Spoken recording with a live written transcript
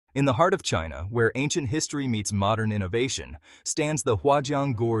In the heart of China, where ancient history meets modern innovation, stands the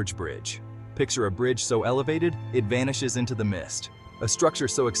Huajiang Gorge Bridge. Picture a bridge so elevated, it vanishes into the mist. A structure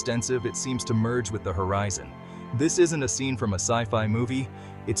so extensive, it seems to merge with the horizon. This isn't a scene from a sci-fi movie,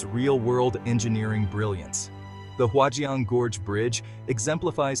 it's real-world engineering brilliance. The Huajiang Gorge Bridge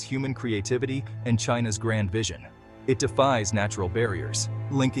exemplifies human creativity and China's grand vision. It defies natural barriers,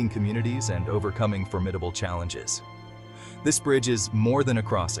 linking communities and overcoming formidable challenges. This bridge is more than a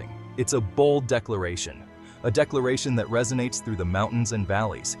crossing. It's a bold declaration. A declaration that resonates through the mountains and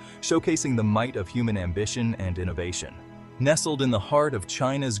valleys, showcasing the might of human ambition and innovation. Nestled in the heart of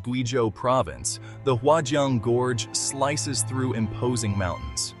China's Guizhou province, the Huajiang Gorge slices through imposing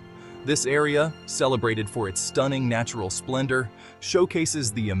mountains. This area, celebrated for its stunning natural splendor,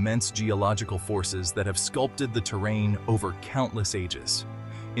 showcases the immense geological forces that have sculpted the terrain over countless ages.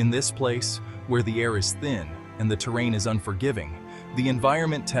 In this place, where the air is thin and the terrain is unforgiving, the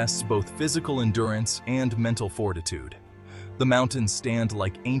environment tests both physical endurance and mental fortitude. The mountains stand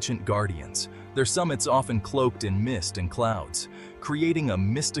like ancient guardians, their summits often cloaked in mist and clouds, creating a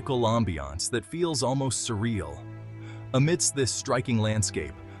mystical ambiance that feels almost surreal. Amidst this striking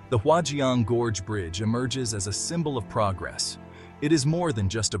landscape, the Huajiang Gorge Bridge emerges as a symbol of progress. It is more than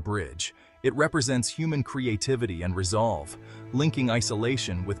just a bridge. It represents human creativity and resolve, linking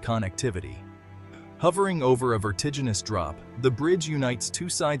isolation with connectivity. Hovering over a vertiginous drop, the bridge unites two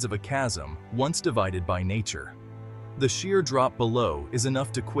sides of a chasm once divided by nature. The sheer drop below is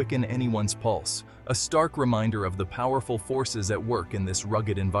enough to quicken anyone's pulse, a stark reminder of the powerful forces at work in this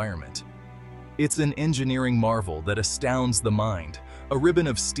rugged environment. It's an engineering marvel that astounds the mind, a ribbon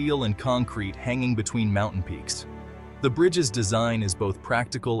of steel and concrete hanging between mountain peaks. The bridge's design is both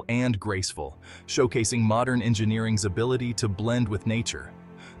practical and graceful, showcasing modern engineering's ability to blend with nature.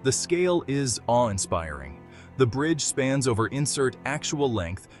 The scale is awe-inspiring. The bridge spans over insert actual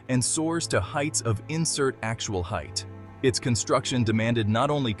length and soars to heights of insert actual height. Its construction demanded not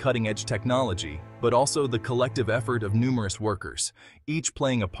only cutting-edge technology, but also the collective effort of numerous workers, each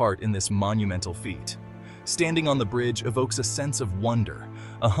playing a part in this monumental feat. Standing on the bridge evokes a sense of wonder,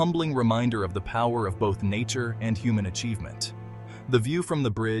 a humbling reminder of the power of both nature and human achievement. The view from the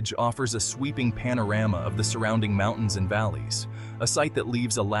bridge offers a sweeping panorama of the surrounding mountains and valleys, a sight that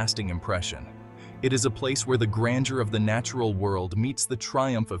leaves a lasting impression. It is a place where the grandeur of the natural world meets the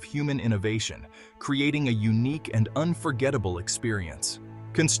triumph of human innovation, creating a unique and unforgettable experience.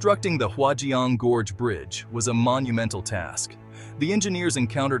 Constructing the Huajiang Gorge Bridge was a monumental task. The engineers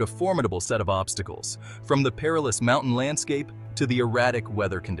encountered a formidable set of obstacles, from the perilous mountain landscape to the erratic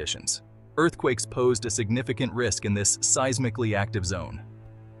weather conditions. Earthquakes posed a significant risk in this seismically active zone.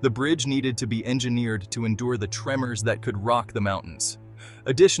 The bridge needed to be engineered to endure the tremors that could rock the mountains.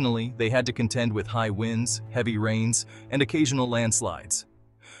 Additionally, they had to contend with high winds, heavy rains, and occasional landslides.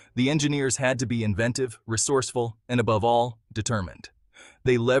 The engineers had to be inventive, resourceful, and above all, determined.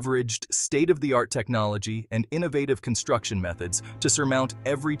 They leveraged state-of-the-art technology and innovative construction methods to surmount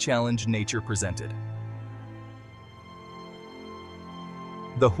every challenge nature presented.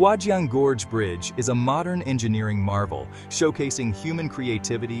 The Huajiang Gorge Bridge is a modern engineering marvel, showcasing human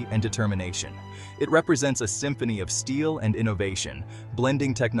creativity and determination. It represents a symphony of steel and innovation,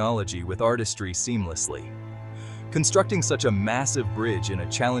 blending technology with artistry seamlessly. Constructing such a massive bridge in a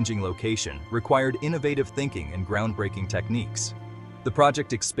challenging location required innovative thinking and groundbreaking techniques. The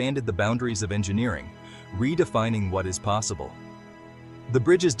project expanded the boundaries of engineering, redefining what is possible. The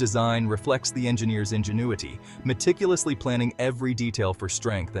bridge's design reflects the engineer's ingenuity, meticulously planning every detail for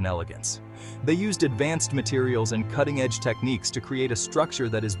strength and elegance. They used advanced materials and cutting-edge techniques to create a structure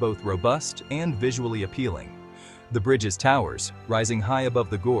that is both robust and visually appealing. The bridge's towers, rising high above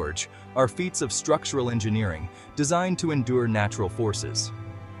the gorge, are feats of structural engineering designed to endure natural forces.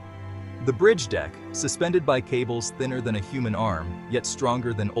 The bridge deck, suspended by cables thinner than a human arm, yet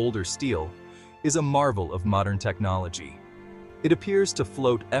stronger than older steel, is a marvel of modern technology. It appears to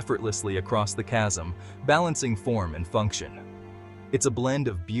float effortlessly across the chasm, balancing form and function. It's a blend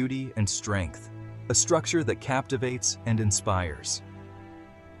of beauty and strength, a structure that captivates and inspires.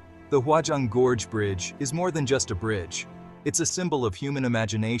 The Huajiang Gorge Bridge is more than just a bridge. It's a symbol of human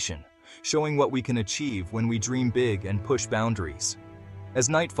imagination, showing what we can achieve when we dream big and push boundaries. As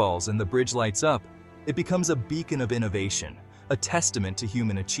night falls and the bridge lights up, it becomes a beacon of innovation, a testament to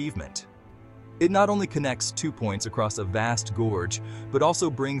human achievement. It not only connects 2 points across a vast gorge, but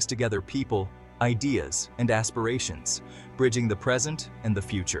also brings together people, ideas, and aspirations, bridging the present and the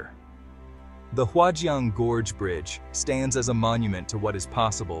future. The Huajiang Gorge Bridge stands as a monument to what is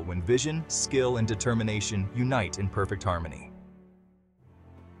possible when vision, skill, and determination unite in perfect harmony.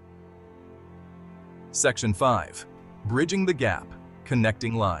 Section 5. Bridging the Gap.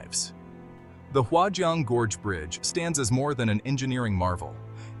 connecting lives. The Huajiang Gorge Bridge stands as more than an engineering marvel.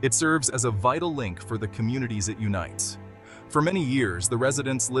 It serves as a vital link for the communities it unites. For many years, the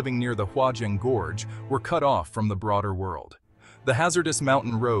residents living near the Huajiang Gorge were cut off from the broader world. The hazardous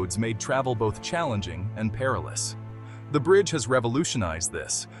mountain roads made travel both challenging and perilous. The bridge has revolutionized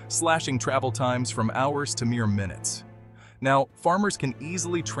this, slashing travel times from hours to mere minutes. Now, farmers can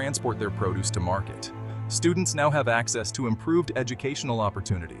easily transport their produce to market. Students now have access to improved educational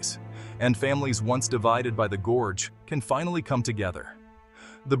opportunities, and families once divided by the gorge can finally come together.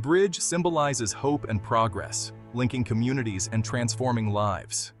 The bridge symbolizes hope and progress, linking communities and transforming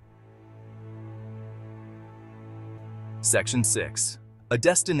lives. Section 6. A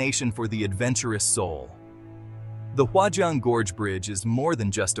destination for the adventurous soul. The Huajiang Gorge Bridge is more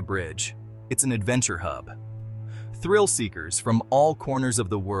than just a bridge. It's an adventure hub. Thrill seekers from all corners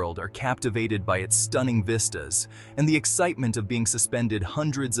of the world are captivated by its stunning vistas and the excitement of being suspended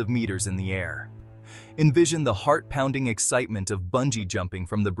hundreds of meters in the air. Envision the heart-pounding excitement of bungee jumping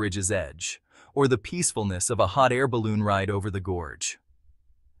from the bridge's edge, or the peacefulness of a hot air balloon ride over the gorge.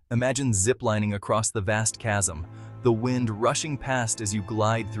 Imagine ziplining across the vast chasm, the wind rushing past as you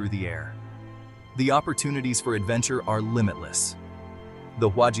glide through the air. The opportunities for adventure are limitless. The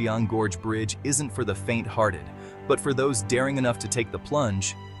Huajiang Gorge Bridge isn't for the faint-hearted, but for those daring enough to take the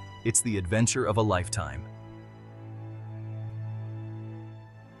plunge. It's the adventure of a lifetime.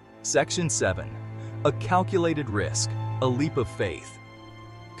 Section 7. A calculated risk, a leap of faith.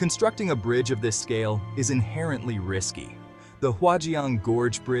 Constructing a bridge of this scale is inherently risky. The Huajiang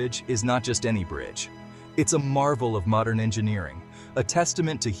Gorge Bridge is not just any bridge. It's a marvel of modern engineering, a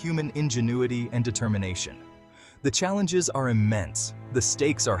testament to human ingenuity and determination. The challenges are immense, the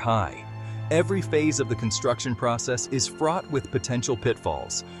stakes are high. Every phase of the construction process is fraught with potential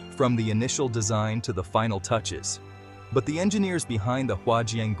pitfalls, from the initial design to the final touches. But the engineers behind the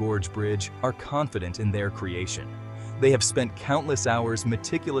Huajiang Gorge Bridge are confident in their creation. They have spent countless hours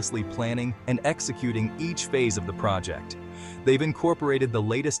meticulously planning and executing each phase of the project. They've incorporated the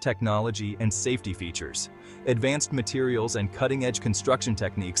latest technology and safety features. Advanced materials and cutting-edge construction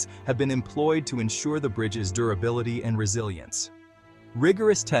techniques have been employed to ensure the bridge's durability and resilience.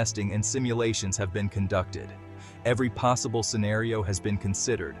 Rigorous testing and simulations have been conducted. Every possible scenario has been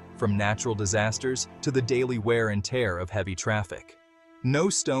considered, from natural disasters to the daily wear and tear of heavy traffic. No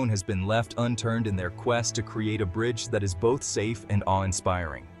stone has been left unturned in their quest to create a bridge that is both safe and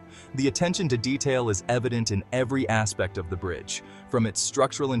awe-inspiring. The attention to detail is evident in every aspect of the bridge, from its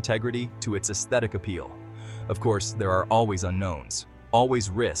structural integrity to its aesthetic appeal. Of course, there are always unknowns, always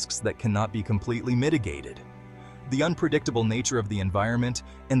risks that cannot be completely mitigated. The unpredictable nature of the environment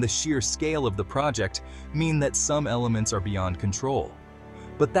and the sheer scale of the project mean that some elements are beyond control.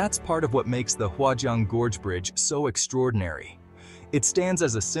 But that's part of what makes the Huajiang Gorge Bridge so extraordinary. It stands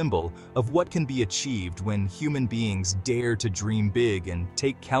as a symbol of what can be achieved when human beings dare to dream big and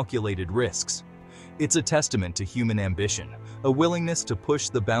take calculated risks. It's a testament to human ambition, a willingness to push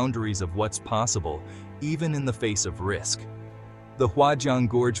the boundaries of what's possible, even in the face of risk. The Huajiang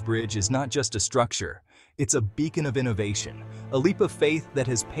Gorge Bridge is not just a structure, it's a beacon of innovation, a leap of faith that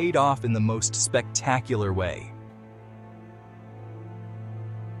has paid off in the most spectacular way.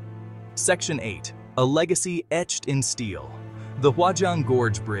 Section 8. A legacy etched in steel. The Huajiang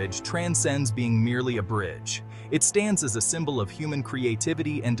Gorge Bridge transcends being merely a bridge. It stands as a symbol of human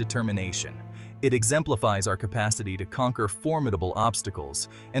creativity and determination. It exemplifies our capacity to conquer formidable obstacles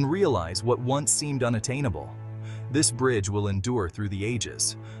and realize what once seemed unattainable. This bridge will endure through the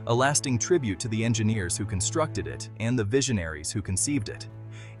ages, a lasting tribute to the engineers who constructed it and the visionaries who conceived it.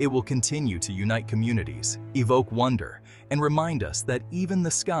 It will continue to unite communities, evoke wonder, and remind us that even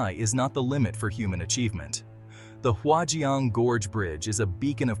the sky is not the limit for human achievement. The Huajiang Gorge Bridge is a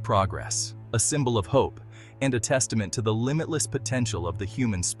beacon of progress, a symbol of hope, and a testament to the limitless potential of the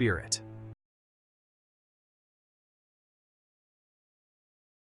human spirit.